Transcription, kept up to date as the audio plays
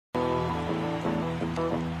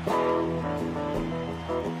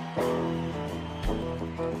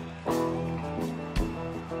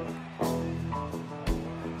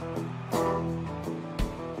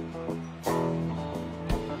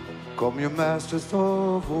come your masters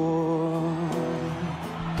of war.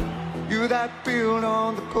 You that build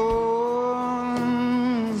on the coals,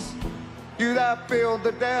 you that build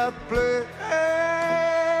the death plate,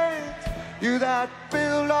 you that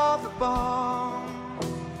build all the bombs,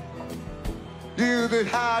 you that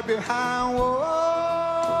hide behind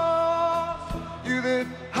walls, you that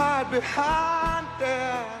hide behind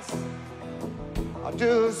death. I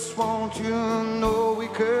just want you to know we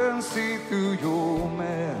can see through your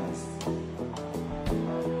mess.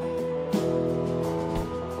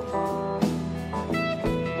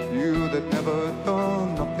 You that never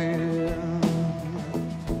done nothing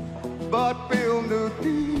but build to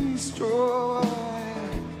destroy.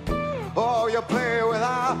 Oh, you play with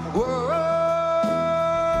our world,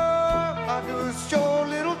 I just your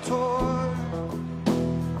little toy.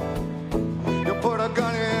 You put a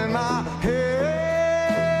gun in my head,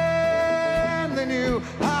 then you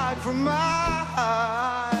hide from my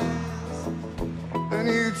eyes, then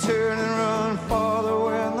you turn and run farther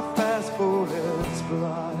when the fast bullets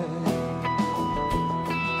fly.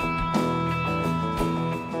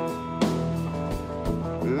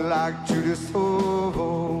 Like Judas of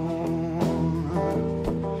old,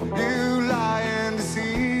 you lie and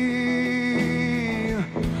deceive.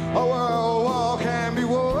 A world war can be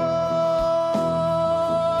won.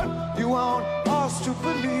 You want us to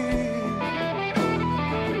believe,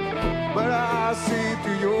 but I see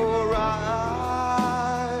through your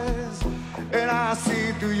eyes, and I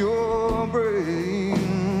see through your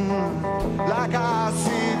brain, like I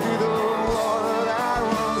see through the water that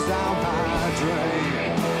runs down my drain.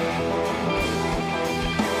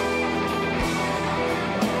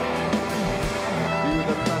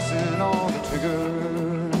 All the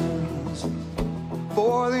triggers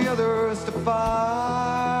for the others to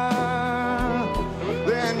fire.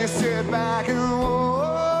 Then you sit back and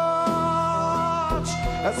watch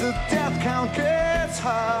as the death count gets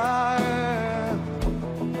higher.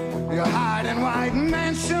 You hide in white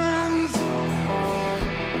mansions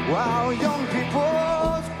while young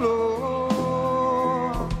people's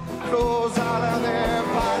blood flows out of their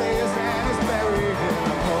bodies and is buried in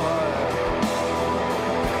the mud.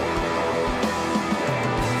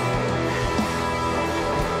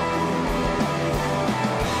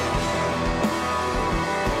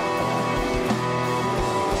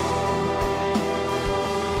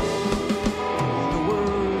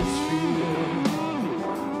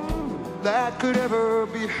 That could ever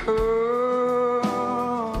be heard,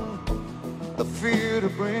 the fear to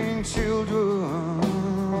bring children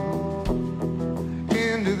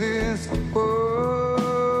into this world,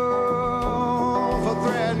 for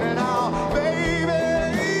threatening our babies,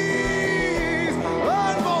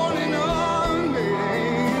 unborn and unnamed.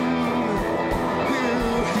 You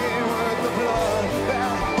hear with the blood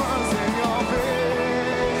that runs in your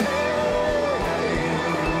veins.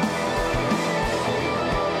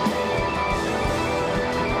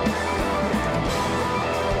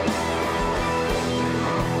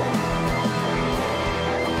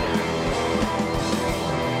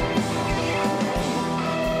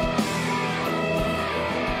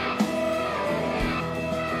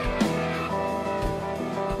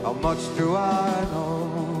 How much do I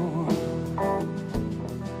know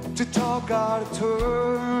to talk out of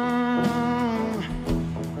turn?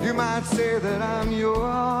 You might say that I'm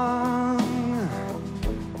young,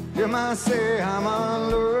 you might say I'm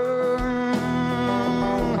unlearned,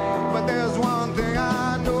 but there's one thing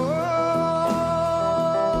I know,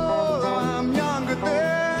 though I'm younger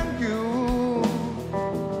than you,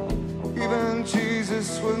 even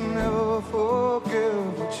Jesus will never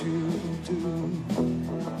forgive what you do.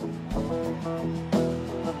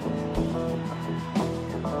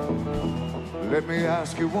 Let me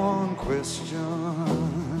ask you one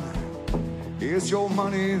question. Is your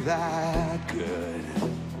money that good?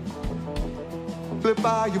 Will it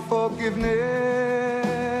buy you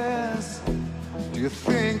forgiveness? Do you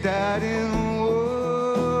think that in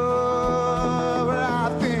love? But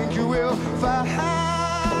I think you will find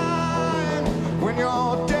when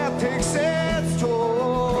your death takes its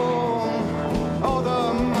toll, all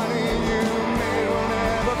the money you made will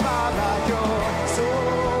never buy back your soul.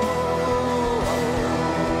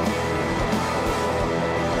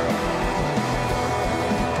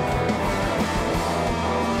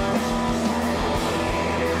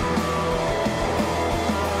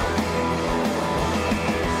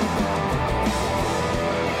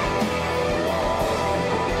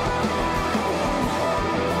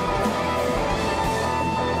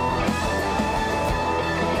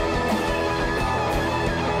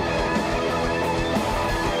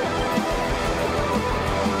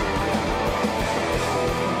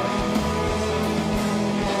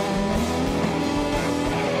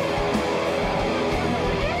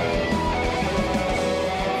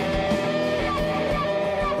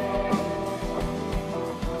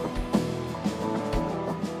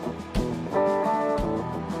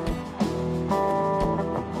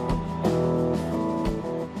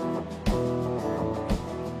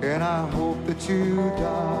 and I hope that you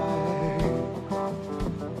die,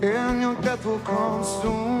 and your death will come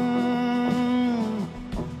soon.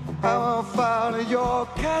 I will follow your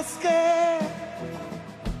casket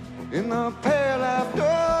in the pale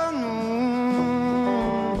afternoon,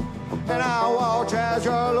 and I'll watch as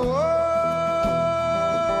you're lowered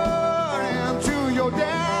into your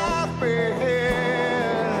deathbed,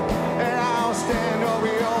 and I'll stand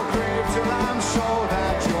over your grave till I'm sure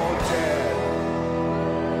that you're dead.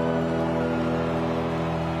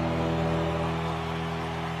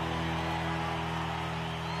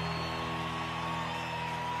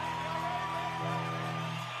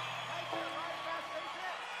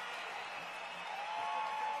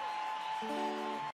 Thank you.